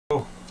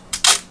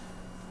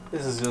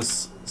This is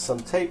just some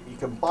tape you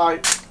can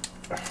buy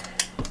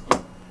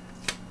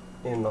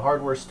in the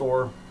hardware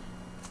store.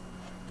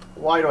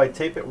 Why do I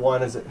tape it?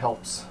 One is it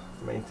helps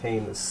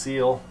maintain the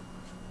seal.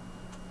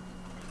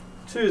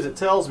 Two is it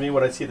tells me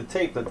when I see the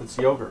tape that it's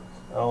yogurt.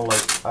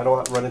 I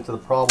don't run into the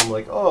problem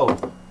like,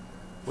 oh,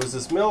 was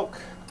this milk?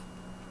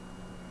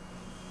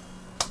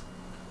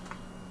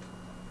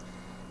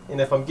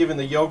 And if I'm giving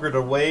the yogurt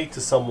away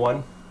to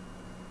someone,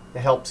 it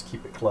helps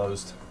keep it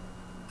closed.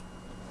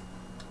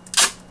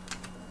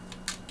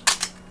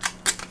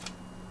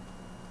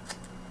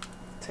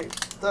 Tape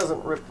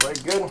doesn't rip very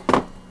good.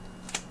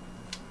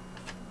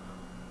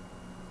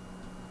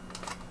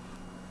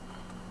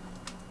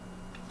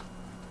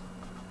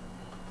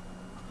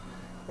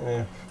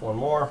 And one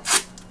more.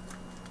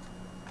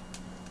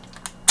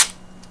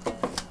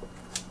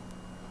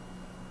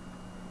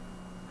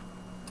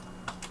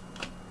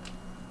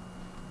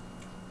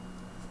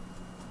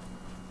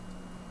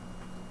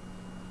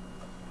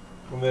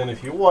 And then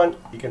if you want,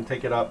 you can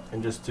take it up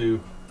and just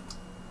do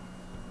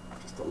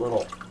just a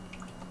little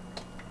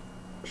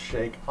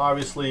shake.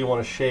 Obviously you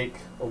want to shake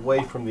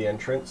away from the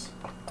entrance.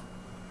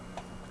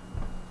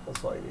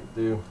 That's all you need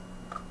to do.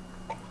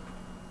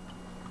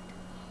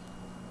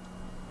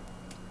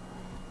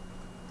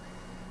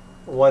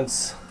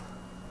 Once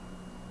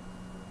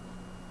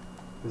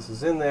this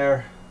is in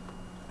there,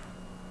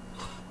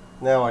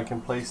 now I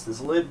can place this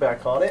lid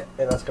back on it,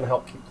 and that's going to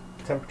help keep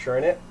the temperature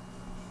in it.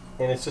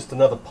 And it's just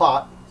another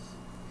pot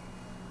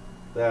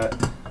that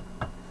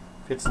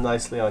fits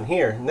nicely on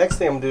here. Next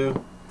thing I'm going to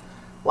do,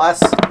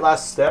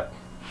 last step,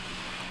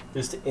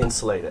 is to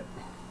insulate it.